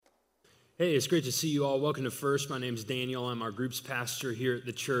Hey, it's great to see you all. Welcome to First. My name is Daniel. I'm our group's pastor here at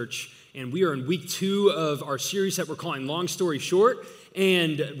the church, and we are in week 2 of our series that we're calling Long Story Short,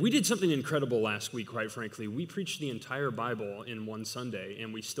 and we did something incredible last week, quite frankly. We preached the entire Bible in one Sunday,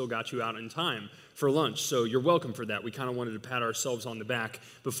 and we still got you out in time for lunch, so you're welcome for that. We kind of wanted to pat ourselves on the back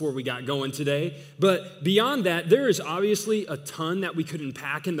before we got going today, but beyond that, there is obviously a ton that we could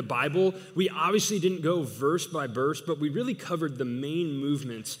unpack in the Bible. We obviously didn't go verse by verse, but we really covered the main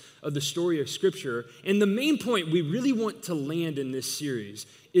movements of the story of Scripture, and the main point we really want to land in this series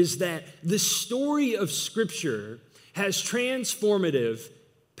is that the story of Scripture has transformative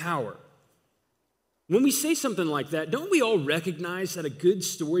power. When we say something like that, don't we all recognize that a good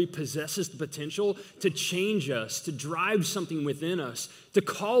story possesses the potential to change us, to drive something within us, to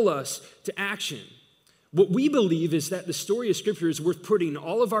call us to action? What we believe is that the story of Scripture is worth putting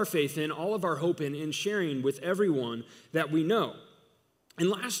all of our faith in, all of our hope in, and sharing with everyone that we know. And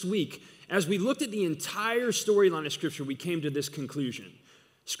last week, as we looked at the entire storyline of Scripture, we came to this conclusion.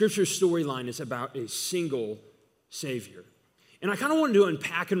 Scripture's storyline is about a single Savior. And I kind of wanted to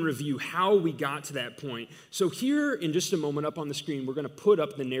unpack and review how we got to that point. So here, in just a moment up on the screen, we're going to put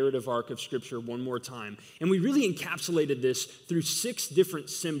up the narrative arc of Scripture one more time. And we really encapsulated this through 6 different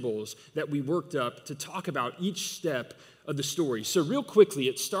symbols that we worked up to talk about each step of the story. So real quickly,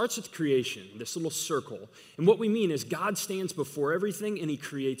 it starts with creation, this little circle. And what we mean is God stands before everything and he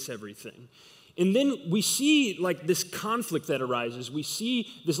creates everything. And then we see like this conflict that arises. We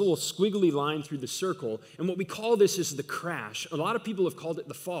see this little squiggly line through the circle, and what we call this is the crash. A lot of people have called it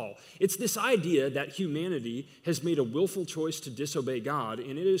the fall. It's this idea that humanity has made a willful choice to disobey God,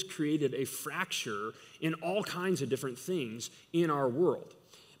 and it has created a fracture in all kinds of different things in our world.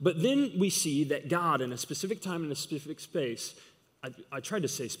 But then we see that God, in a specific time and a specific space, I tried to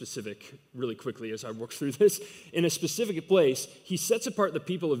say specific really quickly as I worked through this. In a specific place, he sets apart the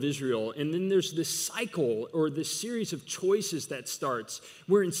people of Israel, and then there's this cycle or this series of choices that starts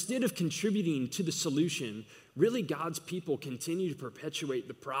where instead of contributing to the solution, really God's people continue to perpetuate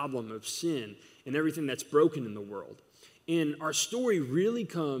the problem of sin and everything that's broken in the world. And our story really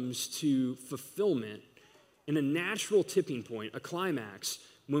comes to fulfillment in a natural tipping point, a climax,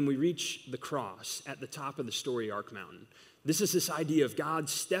 when we reach the cross at the top of the story arc mountain. This is this idea of God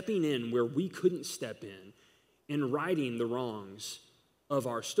stepping in where we couldn't step in and righting the wrongs of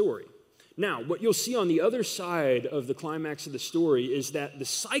our story. Now, what you'll see on the other side of the climax of the story is that the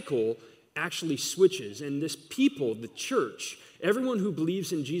cycle actually switches, and this people, the church, everyone who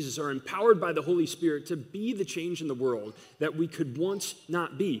believes in Jesus are empowered by the Holy Spirit to be the change in the world that we could once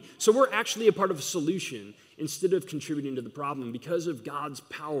not be. So we're actually a part of a solution instead of contributing to the problem because of God's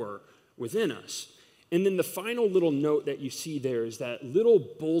power within us. And then the final little note that you see there is that little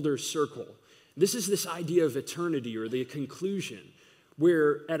boulder circle. This is this idea of eternity or the conclusion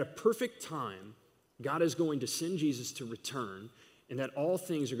where at a perfect time, God is going to send Jesus to return and that all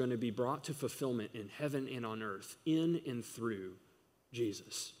things are going to be brought to fulfillment in heaven and on earth, in and through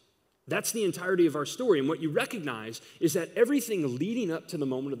Jesus. That's the entirety of our story. And what you recognize is that everything leading up to the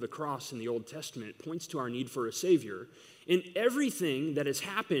moment of the cross in the Old Testament points to our need for a Savior. And everything that has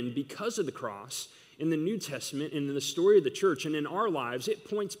happened because of the cross in the New Testament and in the story of the church and in our lives, it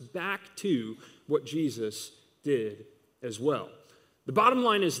points back to what Jesus did as well. The bottom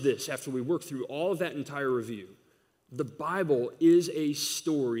line is this, after we work through all of that entire review, the Bible is a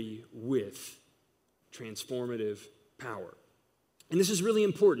story with transformative power. And this is really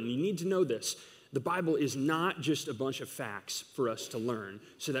important. You need to know this. The Bible is not just a bunch of facts for us to learn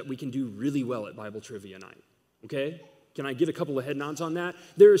so that we can do really well at Bible trivia night, okay? Can I get a couple of head nods on that?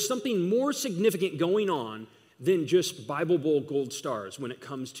 There is something more significant going on than just Bible Bowl gold stars when it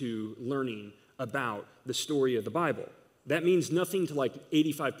comes to learning about the story of the Bible. That means nothing to like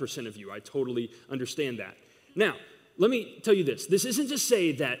 85% of you. I totally understand that. Now, let me tell you this. This isn't to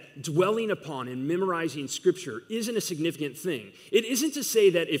say that dwelling upon and memorizing Scripture isn't a significant thing. It isn't to say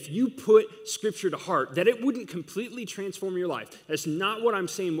that if you put Scripture to heart, that it wouldn't completely transform your life. That's not what I'm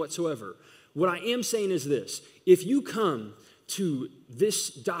saying whatsoever. What I am saying is this. If you come to this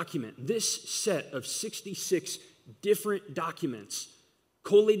document, this set of 66 different documents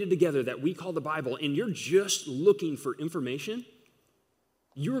collated together that we call the Bible, and you're just looking for information,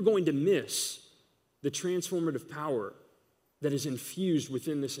 you're going to miss the transformative power that is infused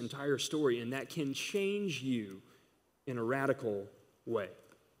within this entire story and that can change you in a radical way.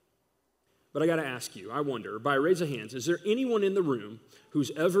 But I got to ask you, I wonder, by a raise of hands, is there anyone in the room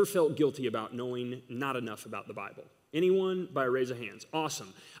who's ever felt guilty about knowing not enough about the Bible? Anyone by a raise of hands?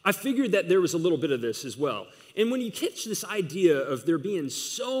 Awesome. I figured that there was a little bit of this as well. And when you catch this idea of there being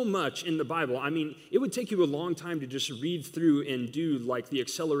so much in the Bible, I mean, it would take you a long time to just read through and do like the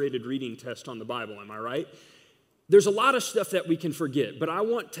accelerated reading test on the Bible, am I right? There's a lot of stuff that we can forget, but I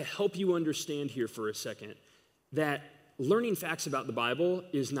want to help you understand here for a second that learning facts about the Bible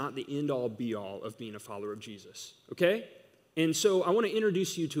is not the end-all, be-all of being a follower of Jesus, okay? And so I want to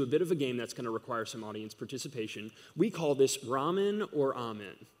introduce you to a bit of a game that's going to require some audience participation. We call this Ramen or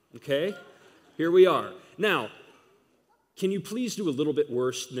Amen, okay? Here we are. Now, can you please do a little bit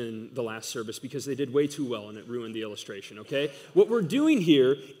worse than the last service because they did way too well and it ruined the illustration, okay? What we're doing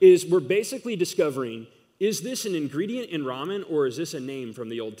here is we're basically discovering, is this an ingredient in ramen or is this a name from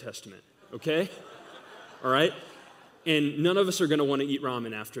the Old Testament, okay? All right? And none of us are going to want to eat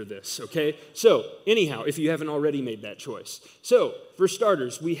ramen after this, okay? So, anyhow, if you haven't already made that choice. So, for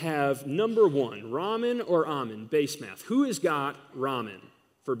starters, we have number one, ramen or amen, base math. Who has got ramen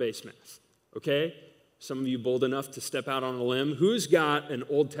for base math, okay? Some of you bold enough to step out on a limb. Who's got an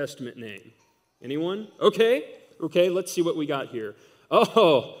Old Testament name? Anyone? Okay, let's see what we got here.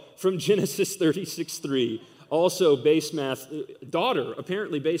 Oh, from Genesis 36:3. Also, base math, daughter,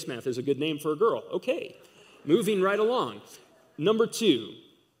 apparently base math is a good name for a girl. Okay. Moving right along. Number two,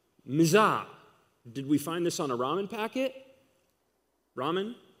 mizah. Did we find this on a ramen packet?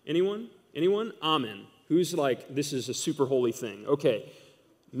 Ramen? Anyone? Amen. Who's like, this is a super holy thing? Okay.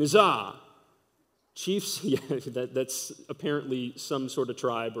 Mizah. Chiefs, yeah, that's apparently some sort of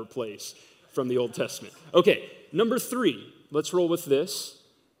tribe or place from the Old Testament. Okay, number three. Let's roll with this.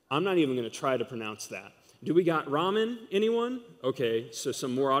 I'm not even going to try to pronounce that. Do we got ramen? Anyone? Okay, so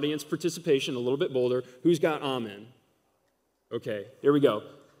some more audience participation, a little bit bolder. Who's got amen? Okay, here we go.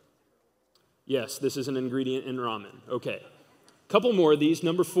 Yes, this is an ingredient in ramen. Okay, couple more of these.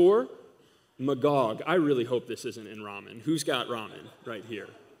 Number four, magog. I really hope this isn't in ramen. Who's got ramen right here?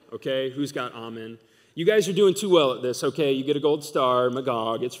 Okay, who's got amen? You guys are doing too well at this. Okay, you get a gold star.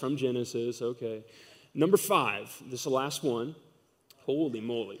 Magog, it's from Genesis. Okay. Number five, this is the last one. Holy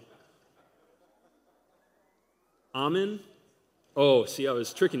moly. Amen? Oh, see, I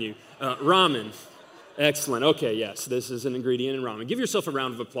was tricking you. Ramen. Excellent. Okay, yes, this is an ingredient in ramen. Give yourself a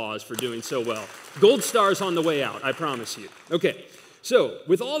round of applause for doing so well. Gold stars on the way out, I promise you. Okay, so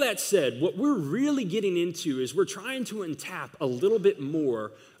with all that said, what we're really getting into is we're trying to untap a little bit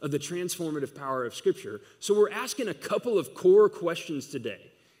more of the transformative power of Scripture. So we're asking a couple of core questions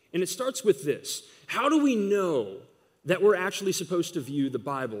today. And it starts with this. How do we know that we're actually supposed to view the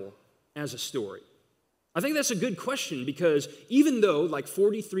Bible as a story? I think that's a good question because even though like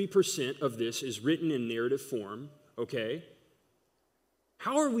 43% of this is written in narrative form, okay,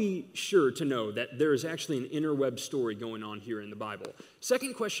 how are we sure to know that there is actually an interweb story going on here in the Bible?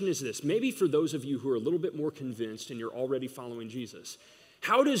 Second question is this, maybe for those of you who are a little bit more convinced and you're already following Jesus,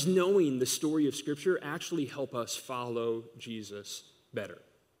 how does knowing the story of Scripture actually help us follow Jesus better?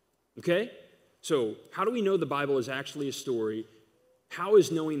 Okay? So how do we know the Bible is actually a story? How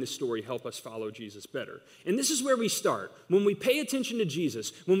is knowing the story help us follow Jesus better? And this is where we start. When we pay attention to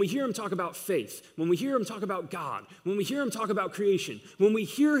Jesus, when we hear him talk about faith, when we hear him talk about God, when we hear him talk about creation, when we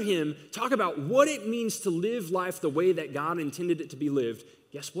hear him talk about what it means to live life the way that God intended it to be lived,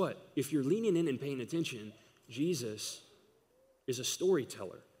 guess what? If you're leaning in and paying attention, Jesus is a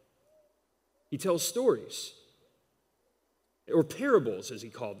storyteller. He tells stories, or parables as he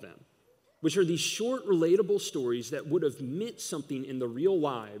called them, which are these short, relatable stories that would have meant something in the real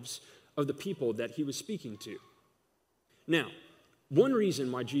lives of the people that he was speaking to. Now, one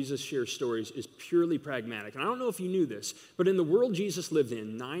reason why Jesus shares stories is purely pragmatic. And I don't know if you knew this, but in the world Jesus lived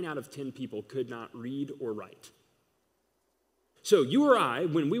in, 9 out of 10 people could not read or write. So you or I,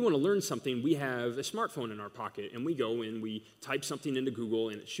 when we want to learn something, we have a smartphone in our pocket, and we go and we type something into Google,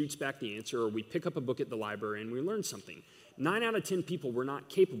 and it shoots back the answer, or we pick up a book at the library, and we learn something. 9 out of 10 people were not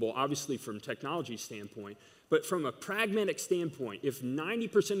capable, obviously from technology standpoint, but from a pragmatic standpoint, if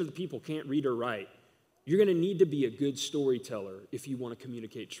 90% of the people can't read or write, you're going to need to be a good storyteller if you want to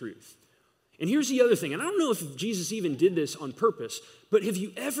communicate truth. And here's the other thing, and I don't know if Jesus even did this on purpose, but have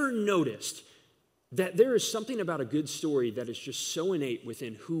you ever noticed that there is something about a good story that is just so innate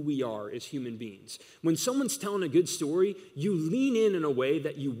within who we are as human beings? When someone's telling a good story, you lean in a way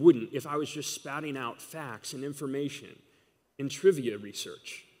that you wouldn't if I was just spouting out facts and information and trivia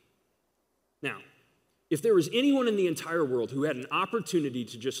research. Now, if there was anyone in the entire world who had an opportunity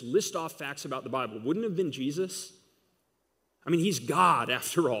to just list off facts about the Bible, wouldn't it have been Jesus? I mean, he's God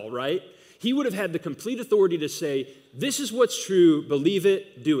after all, right? He would have had the complete authority to say, this is what's true, believe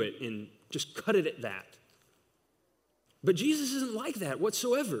it, do it, and just cut it at that. But Jesus isn't like that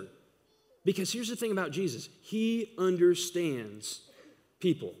whatsoever. Because here's the thing about Jesus. He understands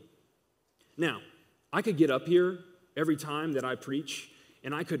people. Now, I could get up here every time that I preach,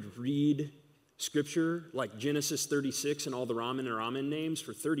 and I could read scripture like Genesis 36 and all the ramen names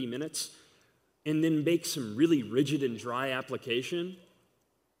for 30 minutes, and then make some really rigid and dry application.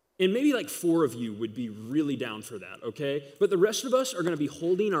 And maybe like 4 of you would be really down for that, okay? But the rest of us are going to be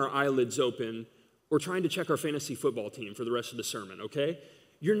holding our eyelids open or trying to check our fantasy football team for the rest of the sermon, okay?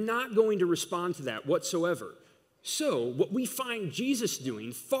 You're not going to respond to that whatsoever. So, what we find Jesus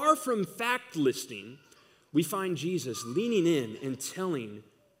doing, far from fact listing, we find Jesus leaning in and telling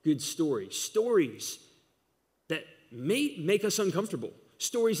good stories that may make us uncomfortable,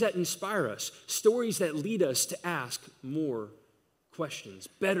 stories that inspire us, stories that lead us to ask more questions,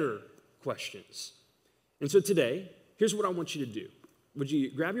 better questions. And so today, here's what I want you to do. Would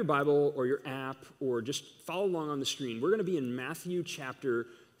you grab your Bible or your app or just follow along on the screen? We're going to be in Matthew chapter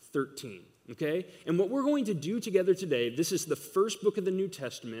 13, okay? And what we're going to do together today, this is the first book of the New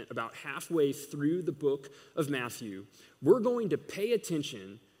Testament, about halfway through the book of Matthew. We're going to pay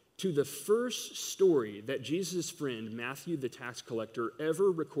attention to the first story that Jesus' friend, Matthew the tax collector,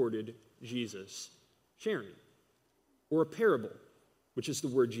 ever recorded Jesus sharing, or a parable, which is the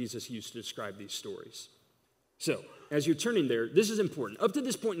word Jesus used to describe these stories. So, as you're turning there, this is important. Up to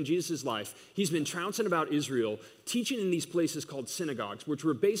this point in Jesus' life, he's been trouncing about Israel, teaching in these places called synagogues, which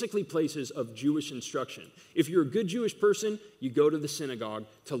were basically places of Jewish instruction. If you're a good Jewish person, you go to the synagogue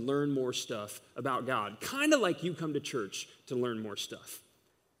to learn more stuff about God, kind of like you come to church to learn more stuff.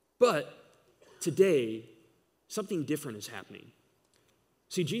 But today, something different is happening.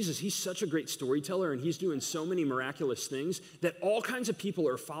 See, Jesus, he's such a great storyteller, and he's doing so many miraculous things that all kinds of people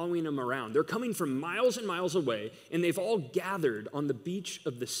are following him around. They're coming from miles and miles away, and they've all gathered on the beach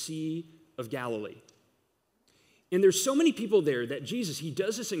of the Sea of Galilee. And there's so many people there that Jesus, he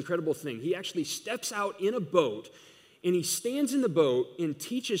does this incredible thing. He actually steps out in a boat, and he stands in the boat and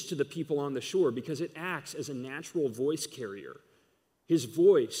teaches to the people on the shore because it acts as a natural voice carrier. His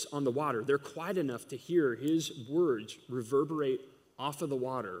voice on the water, they're quiet enough to hear his words reverberate off of the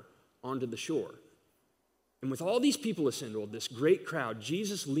water onto the shore. And with all these people assembled, this great crowd,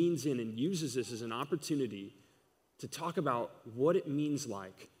 Jesus leans in and uses this as an opportunity to talk about what it means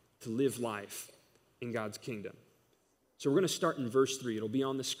like to live life in God's kingdom. So we're going to start in verse 3. It'll be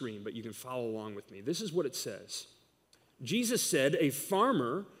on the screen, but you can follow along with me. This is what it says. Jesus said, "A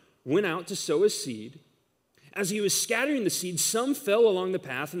farmer went out to sow his seed. As he was scattering the seed, some fell along the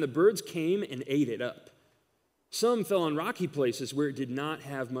path, and the birds came and ate it up. Some fell on rocky places where it did not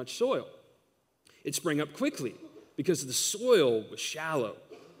have much soil. It sprang up quickly because the soil was shallow.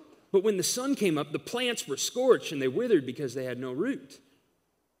 But when the sun came up, the plants were scorched and they withered because they had no root.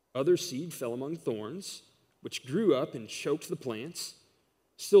 Other seed fell among thorns, which grew up and choked the plants.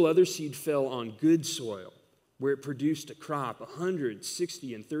 Still other seed fell on good soil, where it produced a crop 100,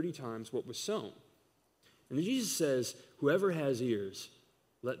 60, and 30 times what was sown." And then Jesus says, "Whoever has ears,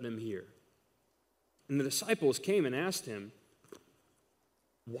 let them hear." And the disciples came and asked him,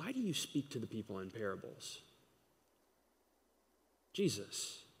 "Why do you speak to the people in parables?"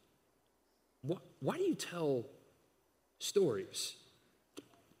 Jesus, why do you tell stories?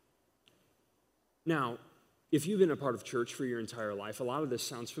 Now, if you've been a part of church for your entire life, a lot of this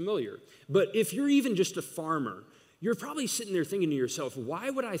sounds familiar. But if you're even just a farmer, you're probably sitting there thinking to yourself, why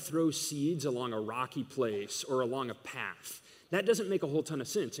would I throw seeds along a rocky place or along a path? That doesn't make a whole ton of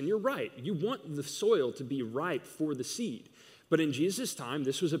sense. And you're right. You want the soil to be ripe for the seed. But in Jesus' time,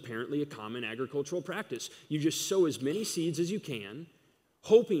 this was apparently a common agricultural practice. You just sow as many seeds as you can,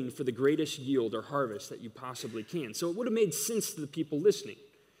 hoping for the greatest yield or harvest that you possibly can. So it would have made sense to the people listening.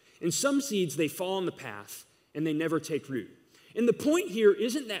 And some seeds, they fall on the path, and they never take root. And the point here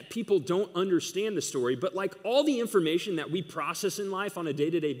isn't that people don't understand the story, but like all the information that we process in life on a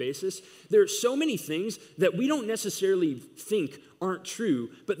day-to-day basis, there are so many things that we don't necessarily think aren't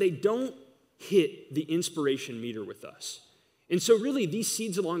true, but they don't hit the inspiration meter with us. And so really, these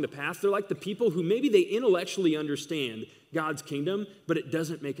seeds along the path, they're like the people who maybe they intellectually understand God's kingdom, but it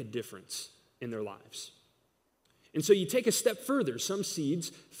doesn't make a difference in their lives. And so you take a step further. Some seeds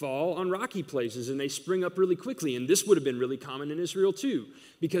fall on rocky places and they spring up really quickly. And this would have been really common in Israel too,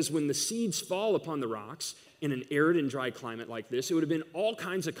 because when the seeds fall upon the rocks in an arid and dry climate like this, it would have been all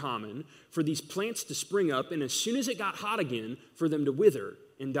kinds of common for these plants to spring up, and as soon as it got hot again, for them to wither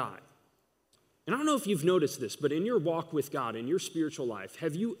and die. And I don't know if you've noticed this, but in your walk with God, in your spiritual life,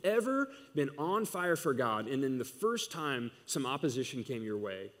 have you ever been on fire for God, and then the first time some opposition came your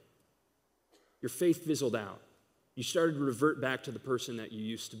way, your faith fizzled out? You started to revert back to the person that you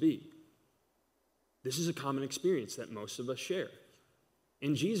used to be. This is a common experience that most of us share.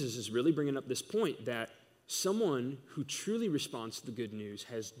 And Jesus is really bringing up this point that someone who truly responds to the good news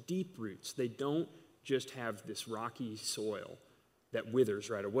has deep roots. They don't just have this rocky soil that withers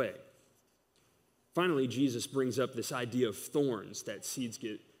right away. Finally, Jesus brings up this idea of thorns that seeds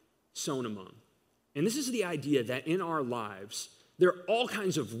get sown among. And this is the idea that in our lives, there are all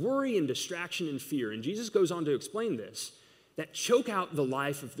kinds of worry and distraction and fear. And Jesus goes on to explain this, that choke out the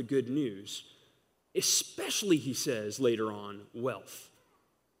life of the good news, especially, he says later on, wealth,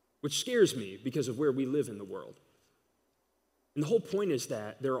 which scares me because of where we live in the world. And the whole point is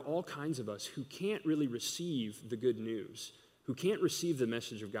that there are all kinds of us who can't really receive the good news, who can't receive the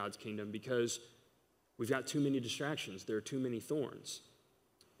message of God's kingdom because we've got too many distractions. There are too many thorns.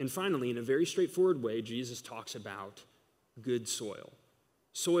 And finally, in a very straightforward way, Jesus talks about good soil,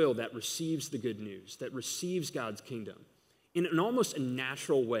 soil that receives the good news, that receives God's kingdom. In an almost a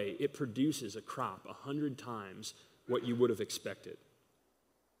natural way, it produces a crop 100 times what you would have expected.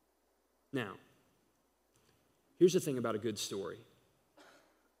 Now, here's the thing about a good story.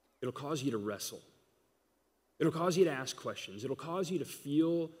 It'll cause you to wrestle. It'll cause you to ask questions. It'll cause you to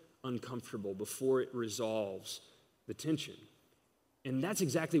feel uncomfortable before it resolves the tension. And that's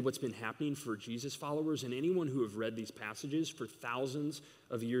exactly what's been happening for Jesus followers and anyone who have read these passages for thousands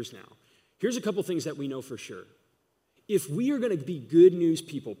of years now. Here's a couple things that we know for sure. If we are going to be good news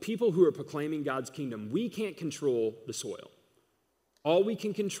people, people who are proclaiming God's kingdom, we can't control the soil. All we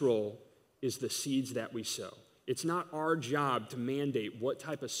can control is the seeds that we sow. It's not our job to mandate what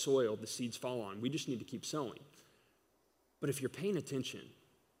type of soil the seeds fall on. We just need to keep sowing. But if you're paying attention,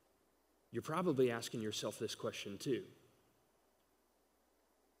 you're probably asking yourself this question too.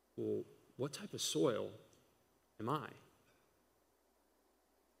 Well, what type of soil am I?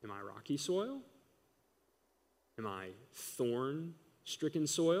 Am I rocky soil? Am I thorn-stricken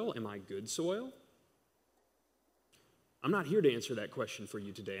soil? Am I good soil? I'm not here to answer that question for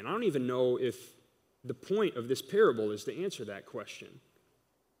you today, and I don't even know if the point of this parable is to answer that question.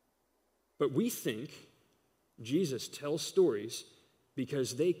 But we think Jesus tells stories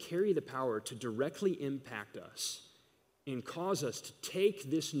because they carry the power to directly impact us and cause us to take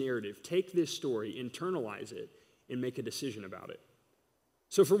this narrative, take this story, internalize it, and make a decision about it.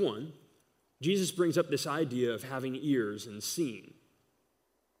 So for one, Jesus brings up this idea of having ears and seeing.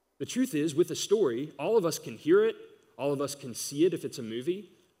 The truth is, with a story, all of us can hear it, all of us can see it if it's a movie,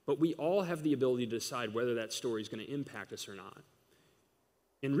 but we all have the ability to decide whether that story is going to impact us or not.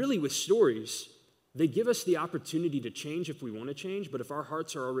 And really, with stories, they give us the opportunity to change if we want to change, but if our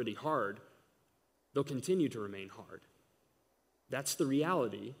hearts are already hard, they'll continue to remain hard. That's the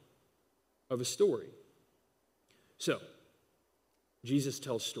reality of a story. So, Jesus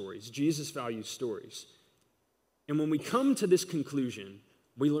tells stories. Jesus values stories. And when we come to this conclusion,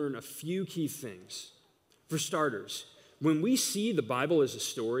 we learn a few key things. For starters, when we see the Bible as a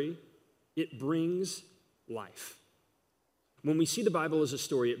story, it brings life. When we see the Bible as a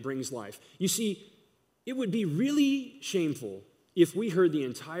story, it brings life. You see, it would be really shameful if we heard the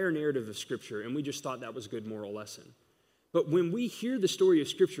entire narrative of Scripture and we just thought that was a good moral lesson. But when we hear the story of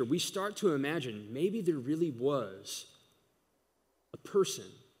Scripture, we start to imagine maybe there really was a person,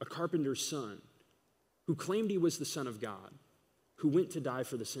 a carpenter's son, who claimed he was the Son of God, who went to die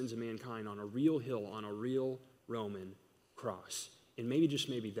for the sins of mankind on a real hill, on a real Roman cross. And maybe, just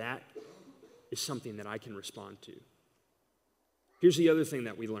maybe, that is something that I can respond to. Here's the other thing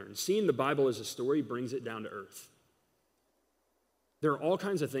that we learn. Seeing the Bible as a story brings it down to earth. There are all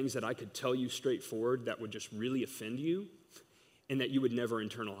kinds of things that I could tell you straightforward that would just really offend you and that you would never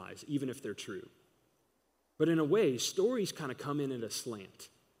internalize, even if they're true. But in a way, stories kind of come in at a slant.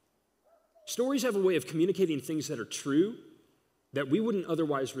 Stories have a way of communicating things that are true that we wouldn't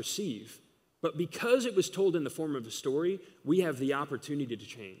otherwise receive. But because it was told in the form of a story, we have the opportunity to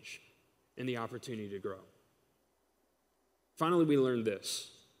change and the opportunity to grow. Finally, we learned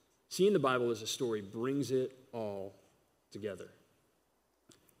this. Seeing the Bible as a story brings it all together.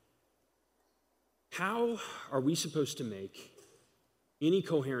 How are we supposed to make any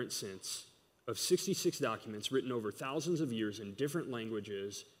coherent sense of 66 documents written over thousands of years in different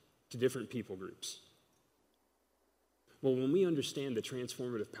languages to different people groups? Well, when we understand the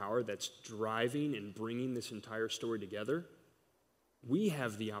transformative power that's driving and bringing this entire story together, we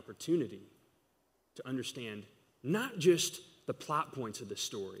have the opportunity to understand not just the plot points of the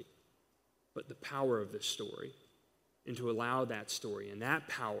story, but the power of this story, and to allow that story and that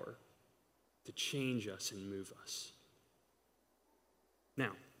power to change us and move us.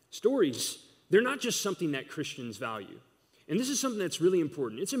 Now, stories, they're not just something that Christians value. And this is something that's really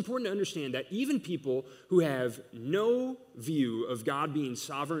important. It's important to understand that even people who have no view of God being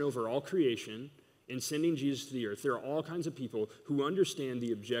sovereign over all creation in sending Jesus to the earth, there are all kinds of people who understand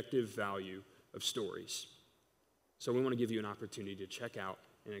the objective value of stories. So we want to give you an opportunity to check out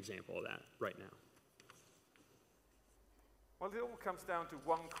an example of that right now. Well, it all comes down to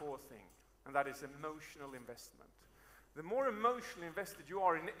one core thing, and that is emotional investment. The more emotionally invested you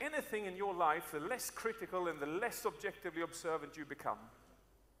are in anything in your life, the less critical and the less objectively observant you become.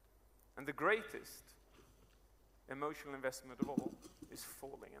 And the greatest emotional investment of all is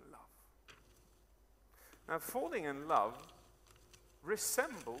falling in love. Now, falling in love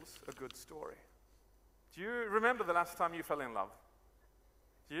resembles a good story. Do you remember the last time you fell in love?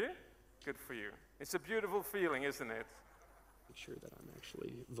 Do you? Good for you. It's a beautiful feeling, isn't it? Make sure that I'm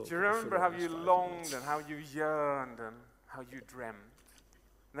actually vocal. Do you remember how you longed and how you yearned and how you dreamt?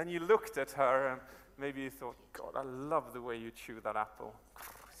 And then you looked at her and maybe you thought, God, I love the way you chew that apple.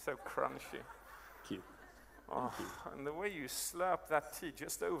 So crunchy. Cute. Oh, and the way you slurp that tea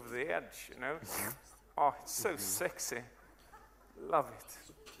just over the edge, you know? Oh, it's so sexy. Love it.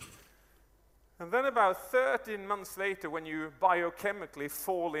 And then about 13 months later, when you biochemically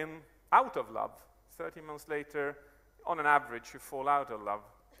fall out of love, 13 months later, on an average, you fall out of love.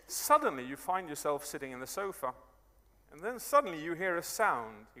 Suddenly, you find yourself sitting in the sofa. And then suddenly, you hear a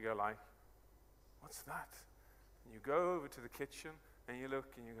sound. You go like, what's that? And you go over to the kitchen, and you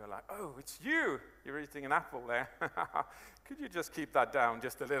look, and you go like, oh, it's you. You're eating an apple there. Could you just keep that down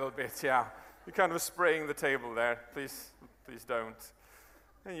just a little bit? Yeah. You're kind of spraying the table there. Please don't.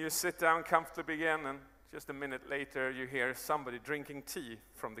 And you sit down comfortably again, and just a minute later, you hear somebody drinking tea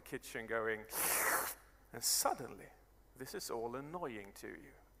from the kitchen going, and suddenly, this is all annoying to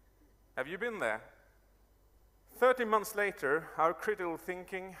you. Have you been there? 30 months later, our critical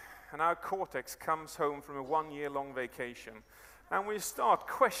thinking and our cortex comes home from a 1-year-long vacation, and we start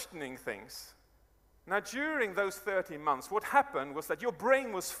questioning things. Now, during those 30 months, what happened was that your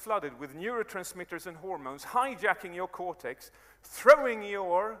brain was flooded with neurotransmitters and hormones, hijacking your cortex, throwing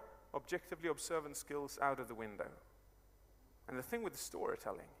your objectively observant skills out of the window. And the thing with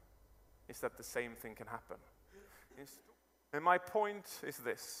storytelling is that the same thing can happen. And my point is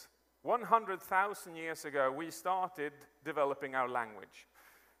this. 100,000 years ago, we started developing our language.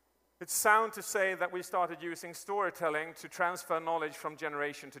 It's sound to say that we started using storytelling to transfer knowledge from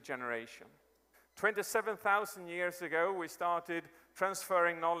generation to generation. 27,000 years ago, we started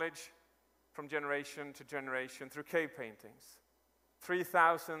transferring knowledge from generation to generation through cave paintings.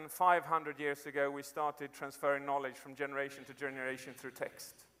 3,500 years ago, we started transferring knowledge from generation to generation through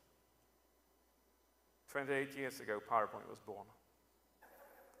text. 28 years ago, PowerPoint was born.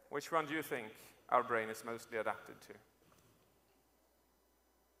 Which one do you think our brain is mostly adapted to?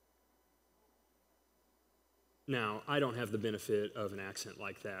 Now, I don't have the benefit of an accent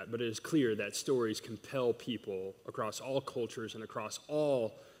like that, but it is clear that stories compel people across all cultures and across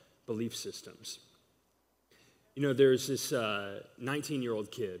all belief systems. You know, there's this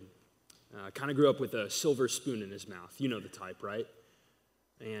 19-year-old kid, kind of grew up with a silver spoon in his mouth. You know the type, right?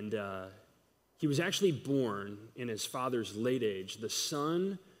 And he was actually born in his father's late age, the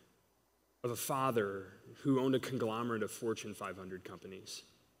son of a father who owned a conglomerate of Fortune 500 companies.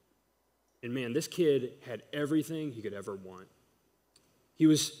 And man, this kid had everything he could ever want. He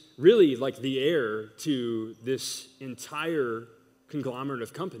was really like the heir to this entire conglomerate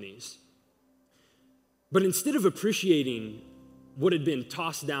of companies. But instead of appreciating what had been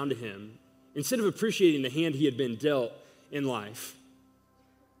tossed down to him, instead of appreciating the hand he had been dealt in life,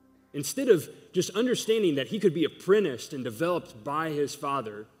 instead of just understanding that he could be apprenticed and developed by his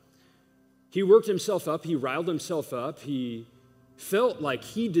father, he worked himself up, he riled himself up, he felt like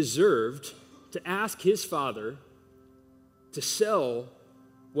he deserved to ask his father to sell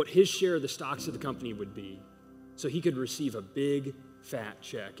what his share of the stocks of the company would be so he could receive a big, fat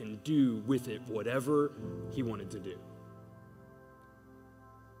check and do with it whatever he wanted to do.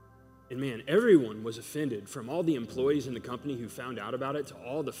 And man, everyone was offended, from all the employees in the company who found out about it to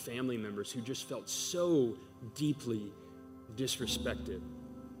all the family members who just felt so deeply disrespected.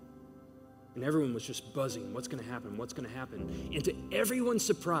 And everyone was just buzzing, what's going to happen, what's going to happen? And to everyone's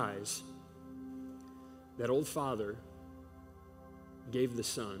surprise, that old father gave the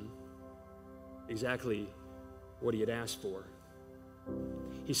son exactly what he had asked for.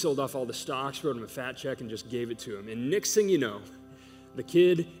 He sold off all the stocks, wrote him a fat check, and just gave it to him. And next thing you know, the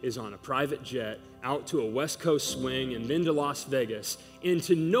kid is on a private jet out to a West Coast swing and then to Las Vegas. And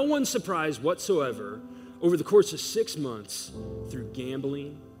to no one's surprise whatsoever, over the course of 6 months, through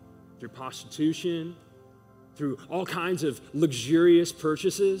gambling, through prostitution, through all kinds of luxurious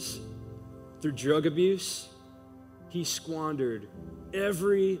purchases, through drug abuse, he squandered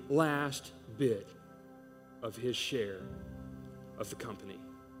every last bit of his share of the company.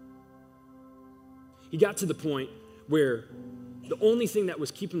 He got to the point where the only thing that was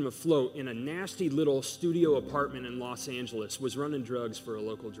keeping him afloat in a nasty little studio apartment in Los Angeles was running drugs for a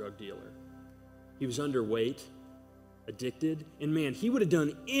local drug dealer. He was underweight, addicted, and man, he would have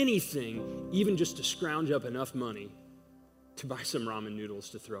done anything even just to scrounge up enough money to buy some ramen noodles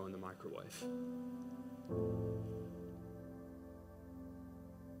to throw in the microwave.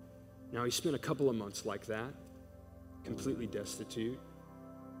 Now, he spent a couple of months like that, completely destitute,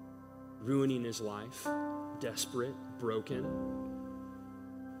 ruining his life, desperate, broken,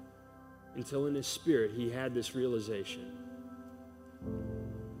 until in his spirit he had this realization.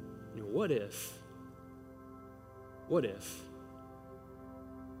 What if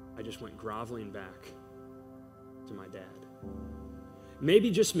I just went groveling back to my dad?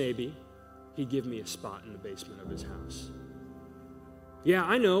 Maybe, just maybe, he'd give me a spot in the basement of his house. Yeah,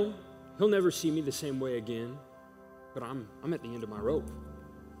 I know he'll never see me the same way again, but I'm at the end of my rope.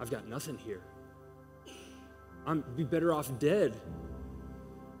 I've got nothing here. I'd be better off dead.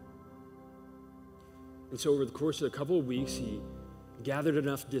 And so over the course of a couple of weeks, he gathered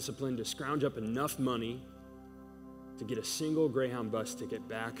enough discipline to scrounge up enough money to get a single Greyhound bus ticket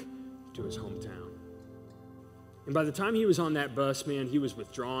back to his hometown. And by the time he was on that bus, man, he was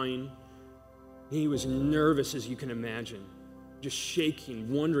withdrawing. He was nervous, as you can imagine, just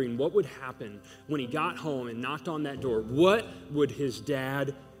shaking, wondering what would happen when he got home and knocked on that door. What would his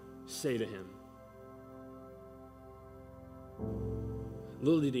dad say to him?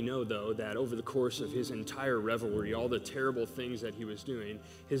 Little did he know, though, that over the course of his entire revelry, all the terrible things that he was doing,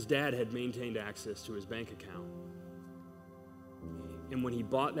 his dad had maintained access to his bank account. And when he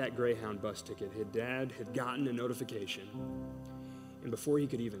bought that Greyhound bus ticket, his dad had gotten a notification. And before he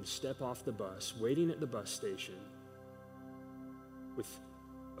could even step off the bus, waiting at the bus station, with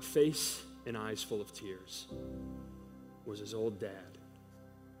a face and eyes full of tears, was his old dad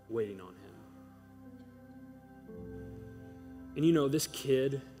waiting on him. And this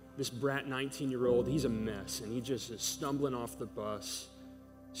kid, this brat 19-year-old, he's a mess, and he just is stumbling off the bus,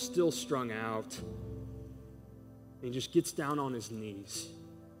 still strung out. And he just gets down on his knees,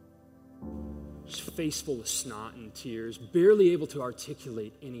 just face full of snot and tears, barely able to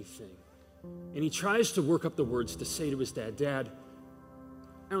articulate anything. And he tries to work up the words to say to his dad, "Dad,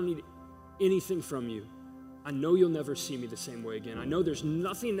 I don't need anything from you. I know you'll never see me the same way again. I know there's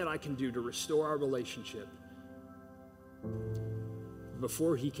nothing that I can do to restore our relationship."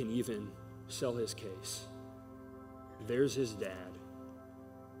 Before he can even sell his case, there's his dad,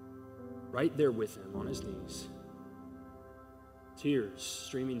 right there with him on his knees, tears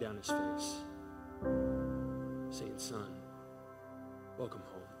streaming down his face, saying, "Son, welcome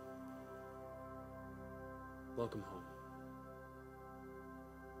home. Welcome home."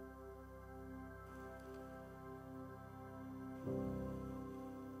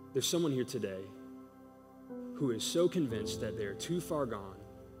 There's someone here today who is so convinced that they're too far gone,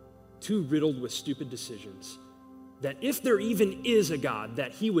 too riddled with stupid decisions, that if there even is a God,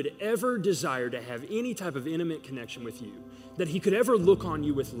 that he would ever desire to have any type of intimate connection with you, that he could ever look on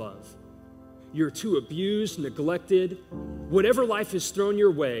you with love. You're too abused, neglected, whatever life has thrown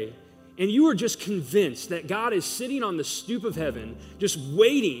your way, and you are just convinced that God is sitting on the stoop of heaven, just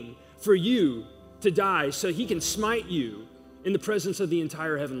waiting for you to die so he can smite you in the presence of the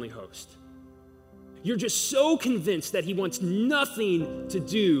entire heavenly host. You're just so convinced that he wants nothing to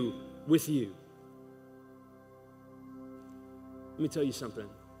do with you. Let me tell you something.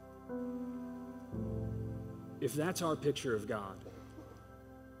 If that's our picture of God,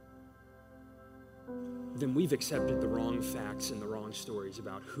 then we've accepted the wrong facts and the wrong stories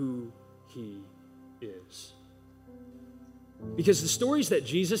about who he is. Because the stories that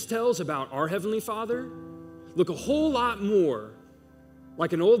Jesus tells about our Heavenly Father look a whole lot more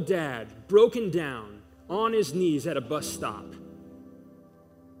like an old dad broken down on his knees at a bus stop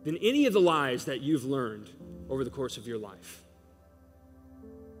than any of the lies that you've learned over the course of your life.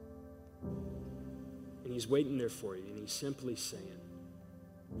 And he's waiting there for you, and he's simply saying,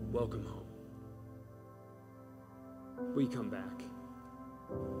 "Welcome home. Will you come back?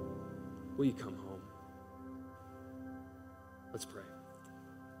 Will you come home?" Let's pray.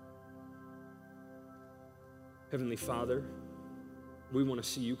 Heavenly Father, we want to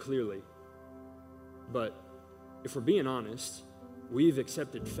see you clearly. But if we're being honest, we've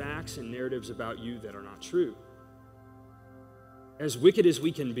accepted facts and narratives about you that are not true. As wicked as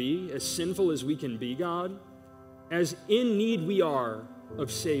we can be, as sinful as we can be, God, as in need we are of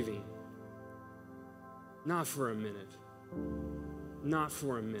saving, not for a minute, not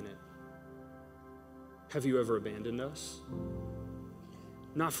for a minute, have you ever abandoned us.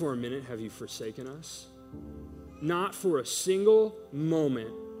 Not for a minute have you forsaken us. Not for a single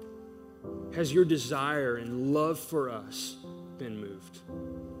moment Has your desire and love for us been moved?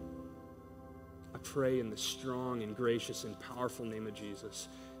 I pray in the strong and gracious and powerful name of Jesus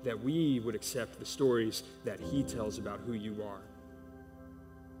that we would accept the stories that he tells about who you are,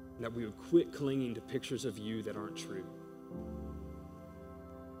 and that we would quit clinging to pictures of you that aren't true.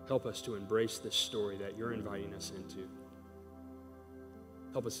 Help us to embrace this story that you're inviting us into.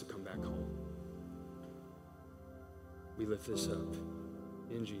 Help us to come back home. We lift this up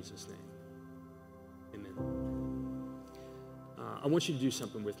in Jesus' name. Amen. I want you to do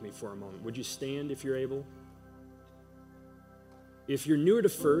something with me for a moment. Would you stand if you're able? If you're newer to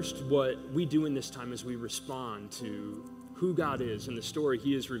First, what we do in this time is we respond to who God is and the story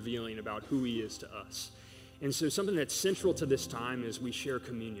he is revealing about who he is to us. And so something that's central to this time is we share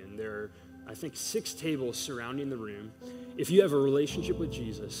communion. There are, I think, 6 tables surrounding the room. If you have a relationship with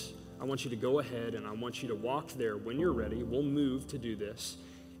Jesus, I want you to go ahead and I want you to walk there when you're ready. We'll move to do this.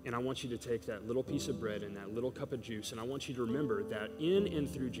 And I want you to take that little piece of bread and that little cup of juice, and I want you to remember that in and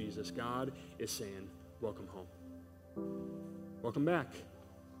through Jesus, God is saying, welcome home. Welcome back.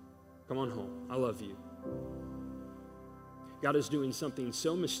 Come on home. I love you. God is doing something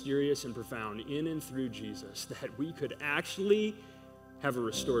so mysterious and profound in and through Jesus that we could actually have a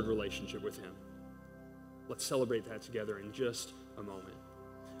restored relationship with him. Let's celebrate that together in just a moment.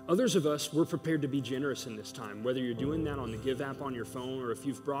 Others of us, we're prepared to be generous in this time, whether you're doing that on the Give app on your phone or if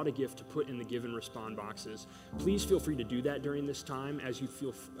you've brought a gift to put in the Give and Respond boxes. Please feel free to do that during this time as you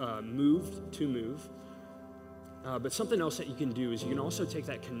feel moved to move. But something else that you can do is you can also take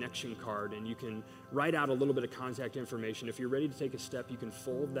that connection card and you can write out a little bit of contact information. If you're ready to take a step, you can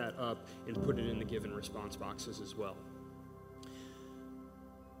fold that up and put it in the Give and Response boxes as well.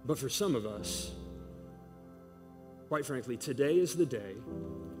 But for some of us, quite frankly, today is the day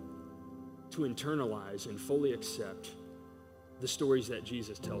to internalize and fully accept the stories that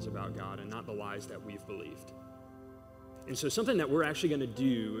Jesus tells about God and not the lies that we've believed. And so something that we're actually going to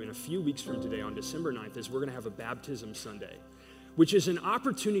do in a few weeks from today on December 9th is we're going to have a Baptism Sunday, which is an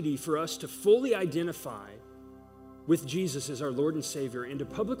opportunity for us to fully identify with Jesus as our Lord and Savior and to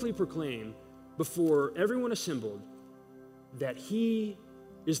publicly proclaim before everyone assembled that he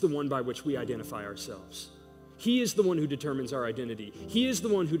is the one by which we identify ourselves. He is the one who determines our identity. He is the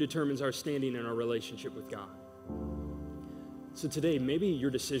one who determines our standing in our relationship with God. So today, maybe your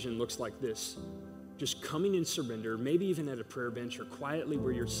decision looks like this. Just coming in surrender, maybe even at a prayer bench or quietly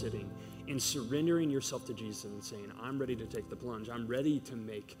where you're sitting, and surrendering yourself to Jesus and saying, I'm ready to take the plunge. I'm ready to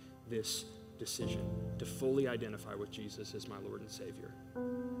make this decision to fully identify with Jesus as my Lord and Savior.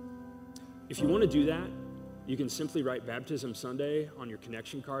 If you want to do that, you can simply write Baptism Sunday on your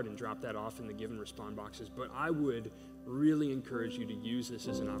connection card and drop that off in the Give and Respond boxes. But I would really encourage you to use this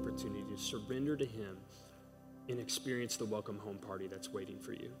as an opportunity to surrender to him and experience the welcome home party that's waiting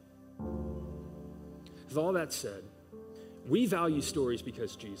for you. With all that said, we value stories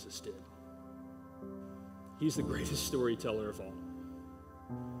because Jesus did. He's the greatest storyteller of all.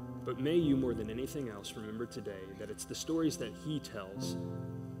 But may you, more than anything else, remember today that it's the stories that he tells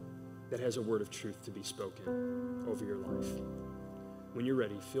that has a word of truth to be spoken over your life. When you're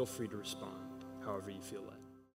ready, feel free to respond however you feel led.